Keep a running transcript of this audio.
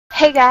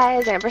Hey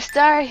guys, Amber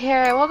Star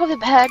here. Welcome to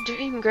Bad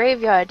Dream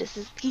Graveyard. This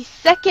is the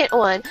second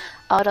one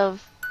out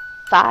of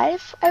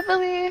 5, I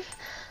believe.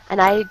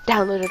 And I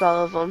downloaded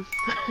all of them.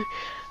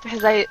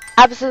 because I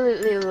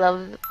absolutely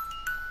love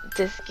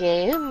this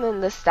game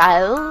and the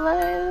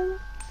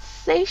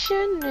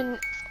stylization and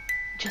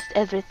just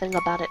everything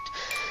about it.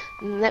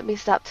 Let me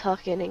stop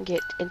talking and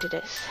get into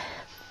this.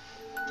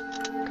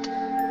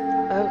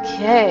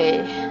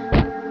 Okay.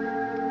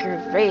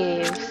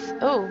 Graves.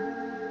 Oh.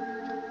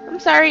 I'm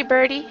sorry,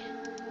 birdie.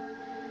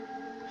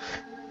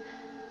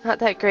 Not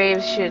that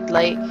Graves should,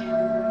 like...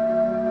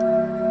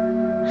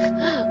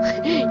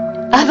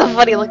 That's a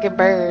funny looking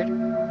bird.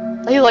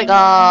 He's like,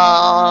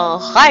 oh,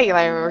 hi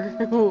there.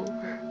 Ooh,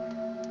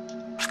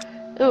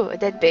 a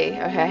dead bee,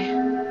 okay.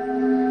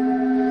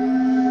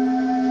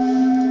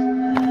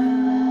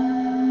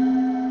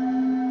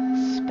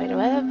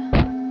 Spiderweb.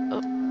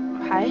 Oh,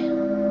 hi.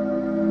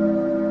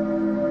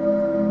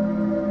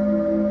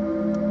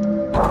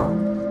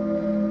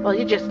 Well,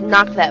 you just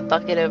knocked that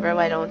bucket over,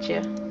 why don't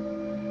you?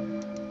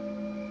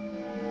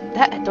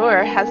 That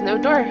door has no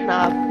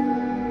doorknob.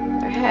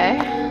 Okay.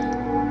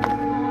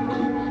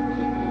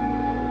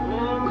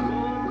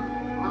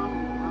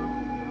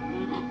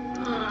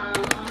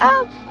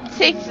 I'll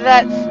take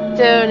that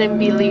stone and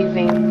be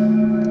leaving.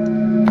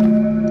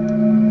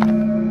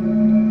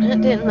 That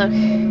didn't look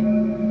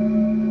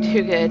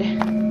too good.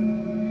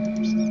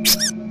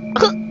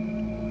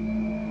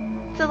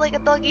 So like a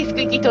doggy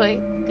squeaky toy.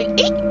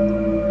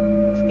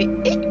 Squeak.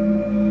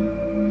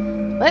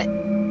 What?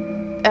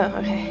 Oh,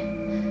 okay.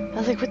 I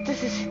was like, what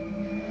this is?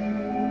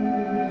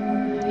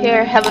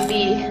 Here, have a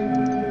bee.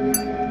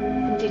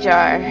 Empty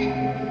jar.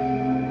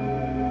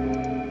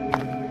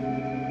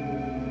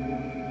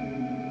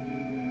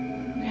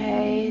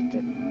 Okay.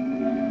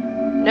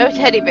 No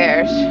teddy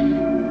bears.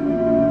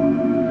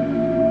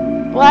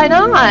 Why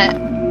not?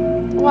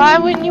 Why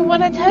wouldn't you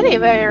want a teddy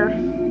bear?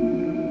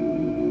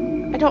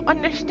 I don't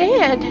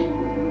understand.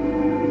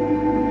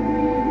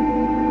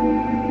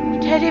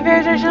 Teddy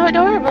bears are so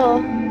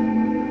adorable.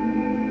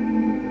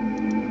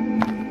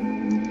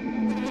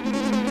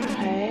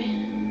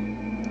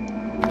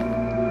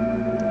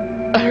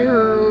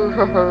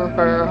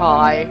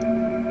 Hi.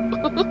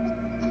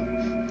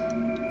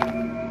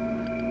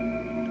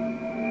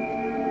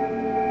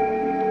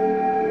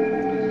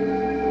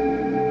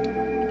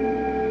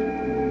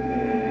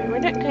 We're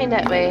not going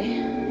that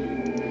way.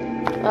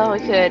 Well, we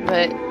could,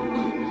 but...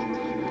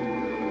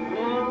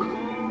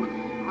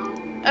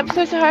 I'm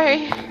so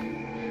sorry.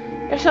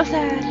 You're so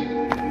sad.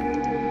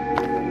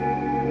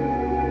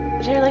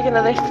 Is there like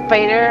another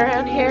spider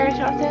around here or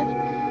something?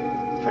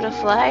 For the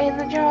fly in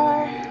the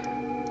jar?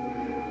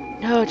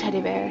 No teddy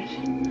bears.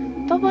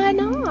 But why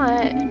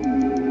not?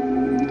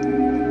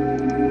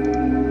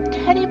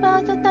 Teddy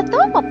bears are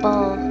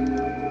adorable.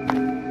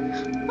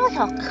 Oh,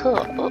 so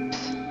cool.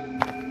 Oops.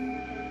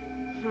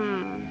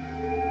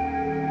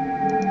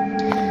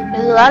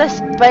 There's a lot of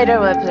spider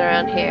webs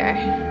around here.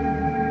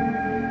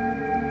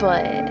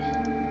 But...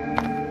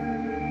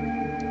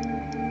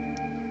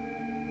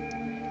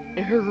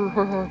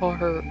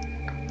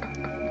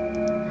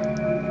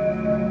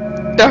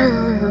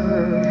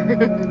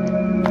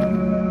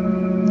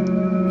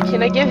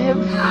 Can I give him?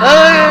 Oh no!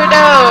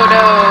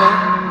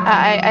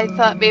 I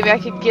thought maybe I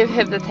could give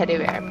him the teddy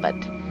bear, but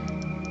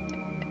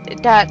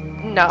that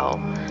no.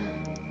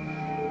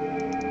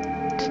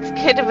 It's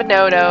kind of a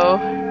no-no.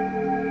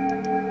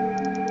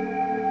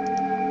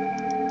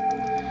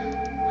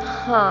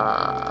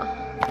 Huh?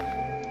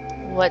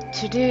 What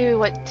to do?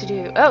 What to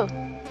do? Oh.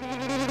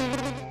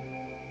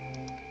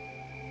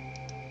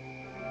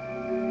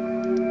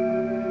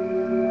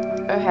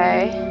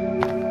 Okay.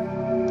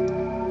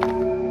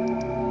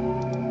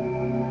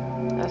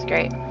 That was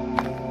great.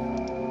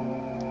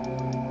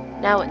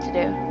 Now what to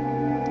do?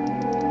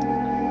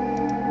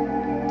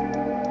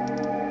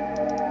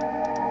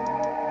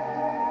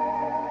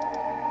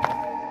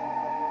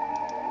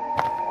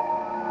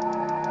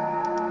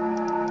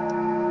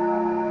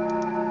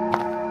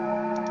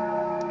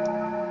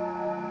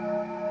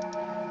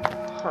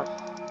 Huh.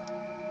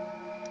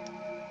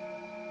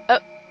 Oh.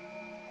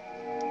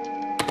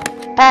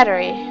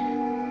 Battery.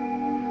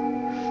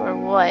 For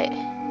what?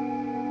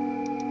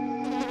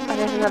 Oh,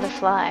 there's another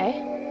fly.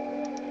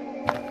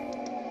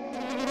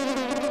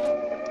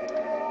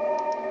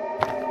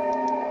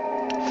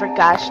 For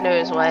gosh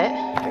knows what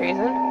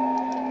reason.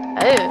 Oh,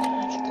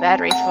 that's what the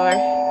battery's for.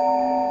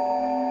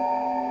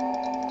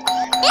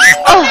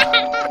 Oh!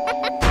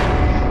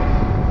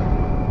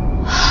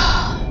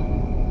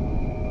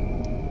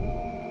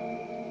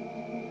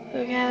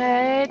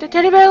 Okay, the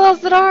teddy bear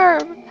lost an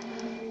arm!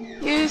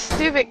 You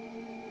stupid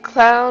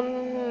clown.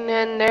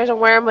 And there's a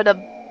worm with a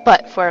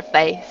butt for a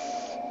face.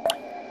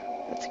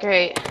 That's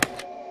great.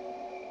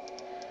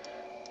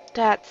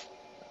 That's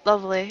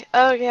lovely.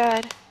 Oh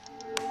god.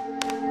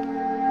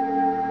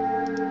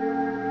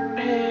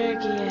 Oh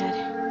god.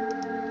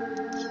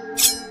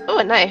 Oh,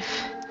 a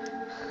knife.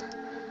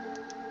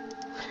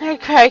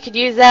 I could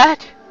use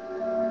that.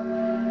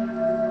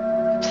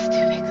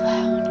 Stupid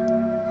clown.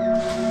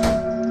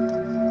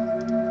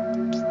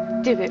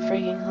 Stupid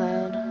freaking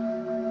clown.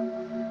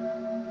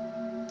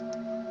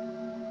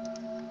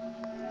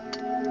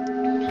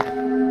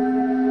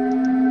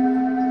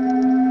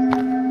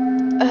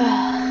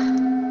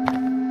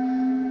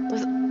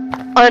 Was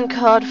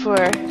uncalled for.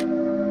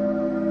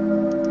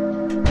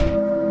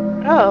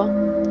 Oh.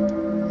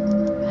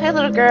 Hey,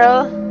 little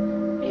girl.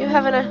 Are you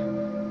having a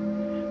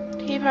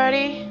tea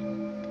party?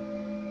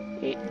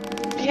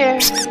 Here.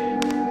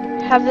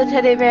 Have the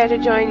teddy bear to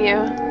join you.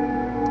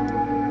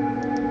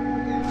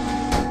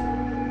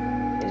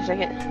 Wait a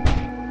second.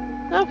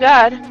 Oh,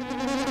 God.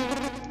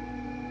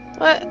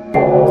 What?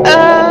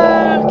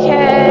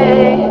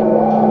 Okay.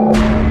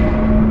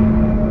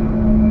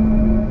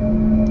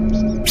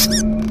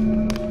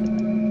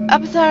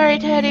 I'm sorry,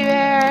 teddy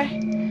bear.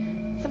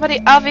 Somebody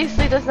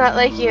obviously does not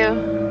like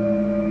you.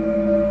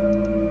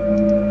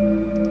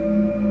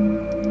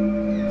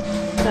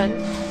 Done.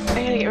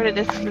 I gotta get rid of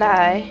this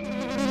fly.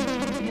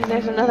 Because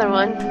there's another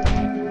one.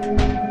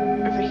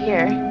 Over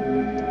here.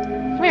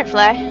 Come here,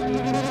 fly.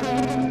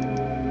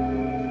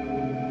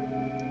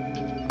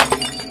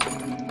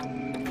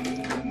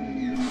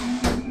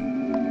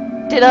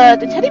 Did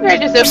the teddy bear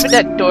just open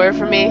that door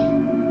for me?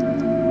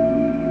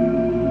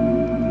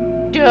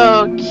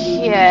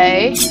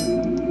 Okay.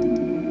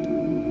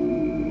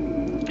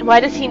 Why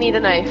does he need a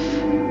knife?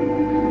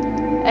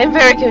 I'm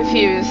very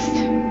confused.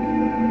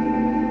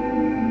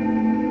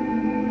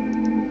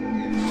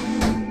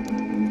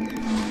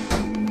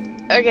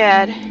 Oh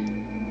God.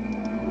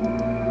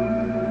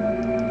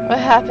 What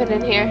happened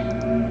in here?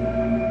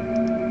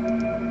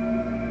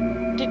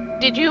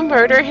 Did you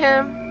murder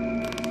him?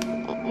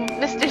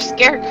 Mr.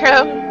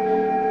 Scarecrow?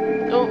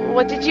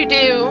 What did you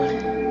do?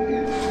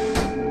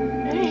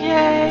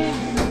 Okay.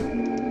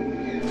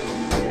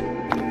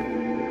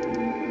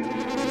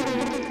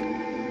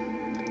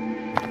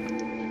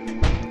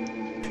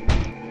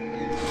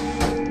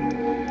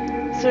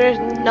 So there's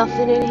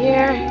nothing in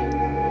here?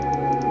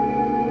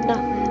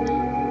 Nothing.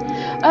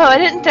 Oh, I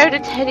didn't throw the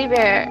teddy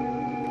bear.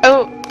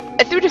 Oh,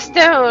 I threw the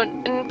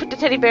stone and put the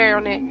teddy bear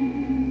on it.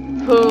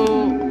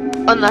 Who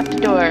unlocked the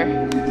door?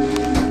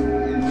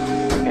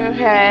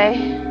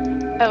 Okay.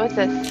 Oh, what's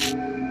this?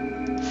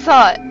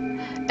 Saw it.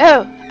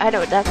 Oh, I know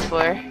what that's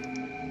for.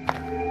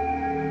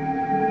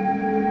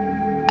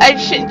 I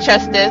shouldn't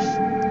trust this.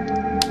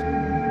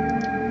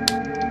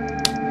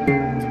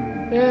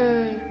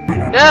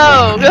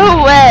 No, go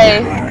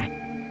away!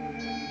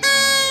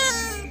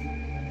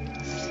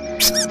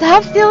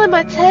 Stop stealing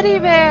my teddy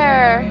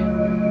bear!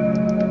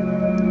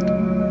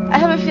 I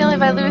have a feeling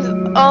if I lose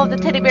all of the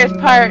teddy bear's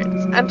parts,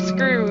 I'm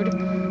screwed.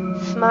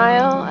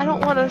 Smile? I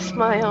don't want to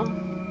smile.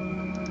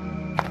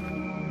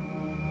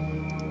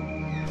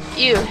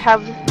 You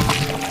have the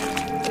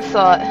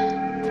thought.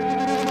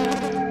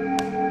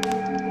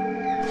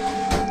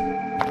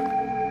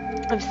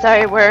 I'm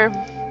sorry, worm.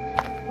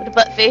 With a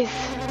butt face.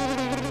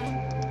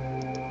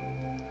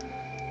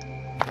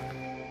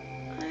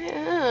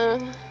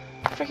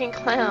 Freaking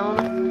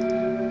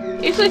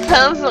clown. Usually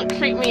clowns don't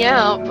creep me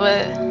out,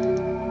 but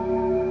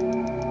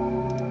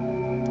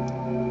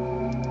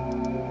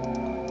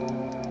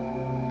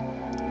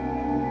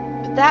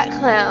that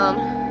clown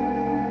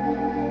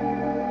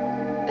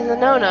is a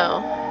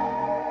no-no.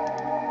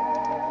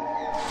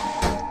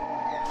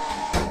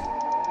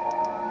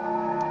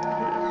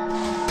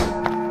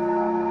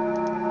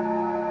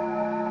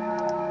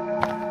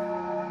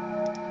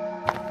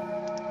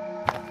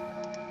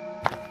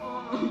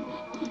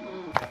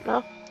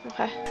 No?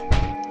 Okay.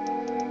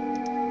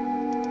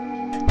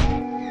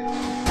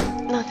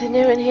 Nothing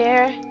new in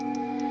here.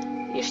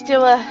 You're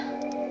still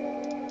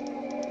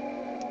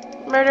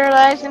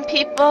murderizing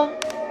people?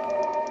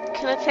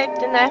 Can I take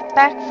the knife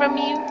back from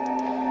you?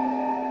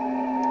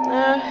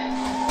 No.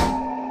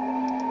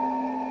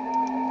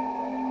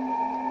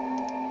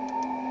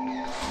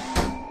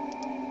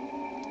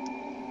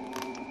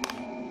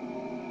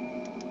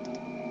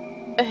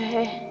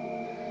 Okay.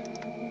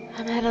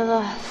 I'm at a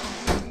loss.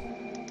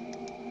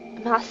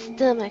 My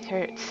stomach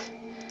hurts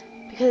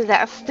because of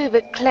that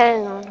stupid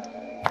clown.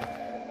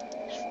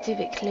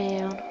 Stupid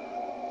clown.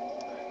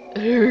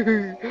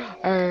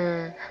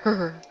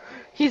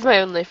 He's my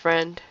only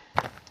friend.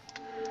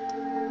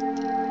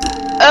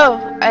 Oh,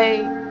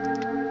 I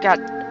got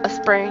a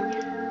spring.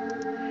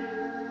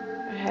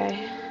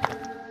 Okay.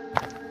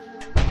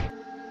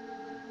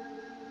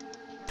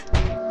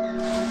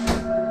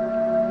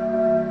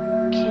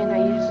 Can I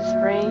use the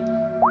spring?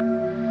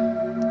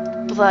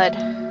 Blood.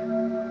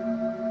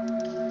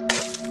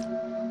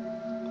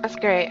 That's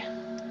great.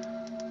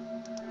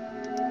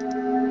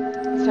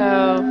 So,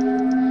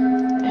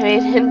 I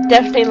made him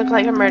definitely look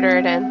like a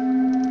murderer then.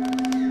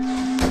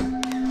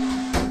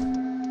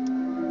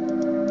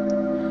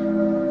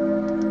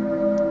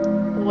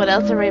 What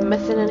else are we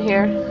missing in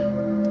here?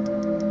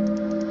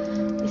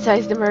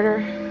 Besides the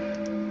murder?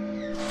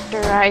 The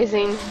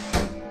rising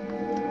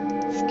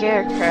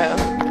Scarecrow.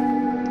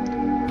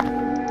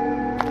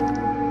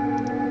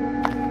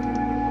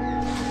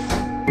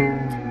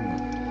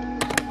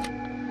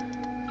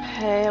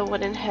 Okay, a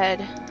wooden head.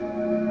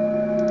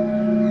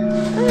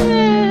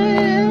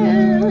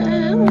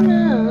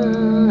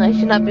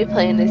 not be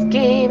playing this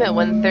game at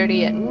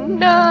 1:30 at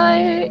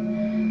night.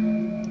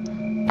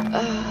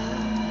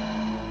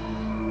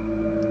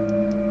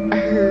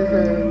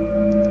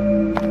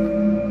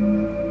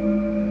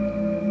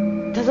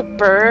 Does a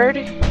bird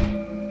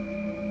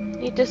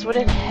need this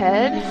wooden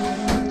head?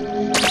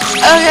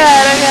 Oh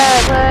god,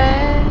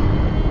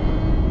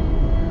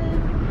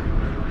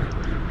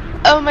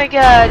 what? Oh my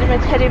god, my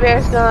teddy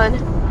bear's gone.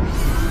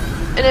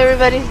 And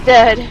everybody's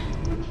dead.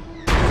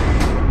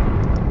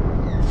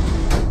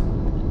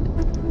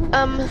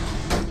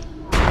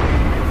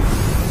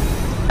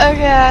 Oh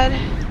god.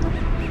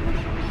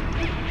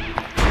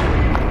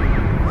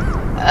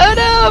 Oh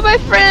no, my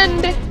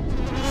friend!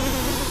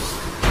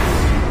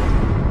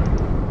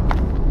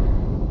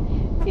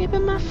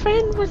 Even my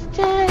friend was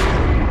dead.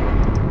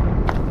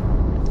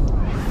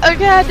 Oh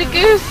god, the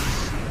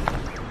goose!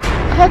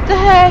 What the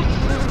heck?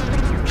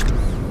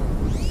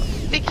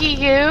 Sticky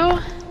you?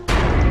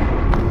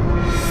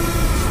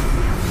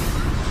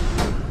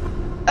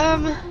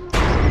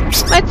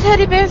 My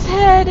teddy bear's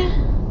head!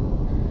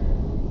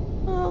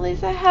 Well, at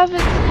least I have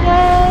its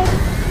head.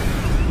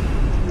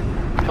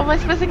 Oh, am I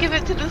supposed to give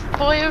it to this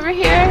boy over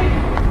here?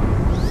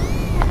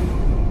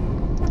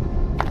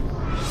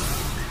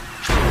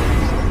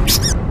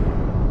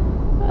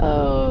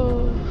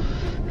 Oh.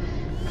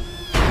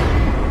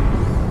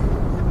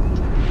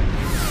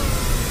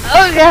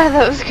 Oh god,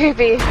 that was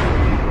creepy.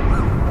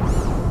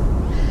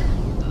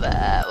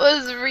 That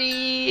was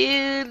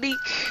really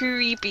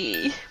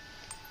creepy.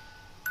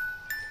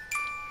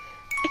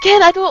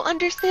 Again, I don't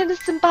understand the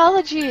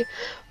symbology,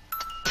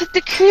 but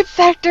the creep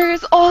factor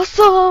is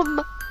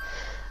awesome!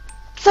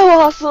 So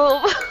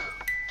awesome!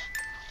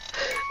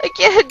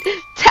 Again,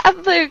 tap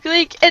the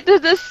link in the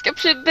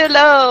description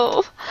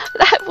below.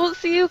 And I will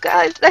see you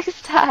guys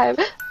next time.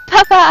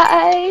 Bye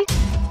bye!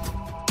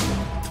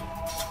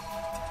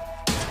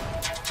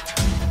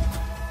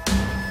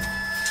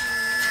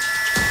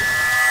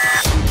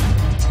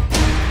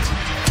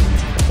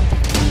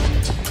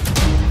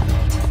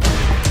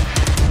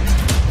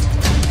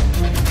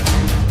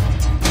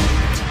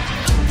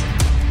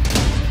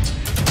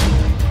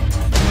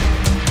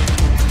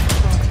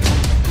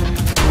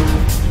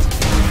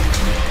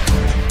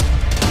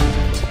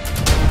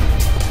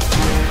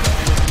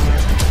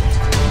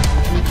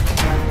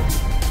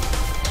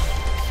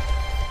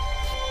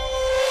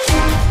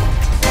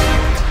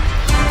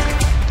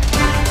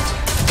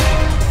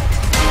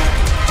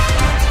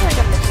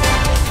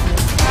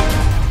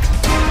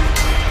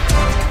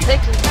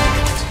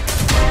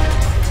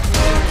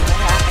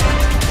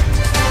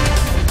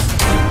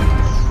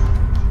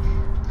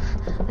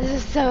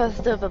 This is so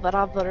stupid, but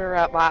I'll put her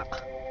up back.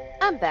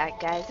 I'm back,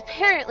 guys.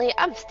 Apparently,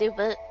 I'm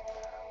stupid.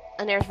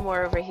 And there's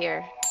more over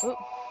here. Ooh.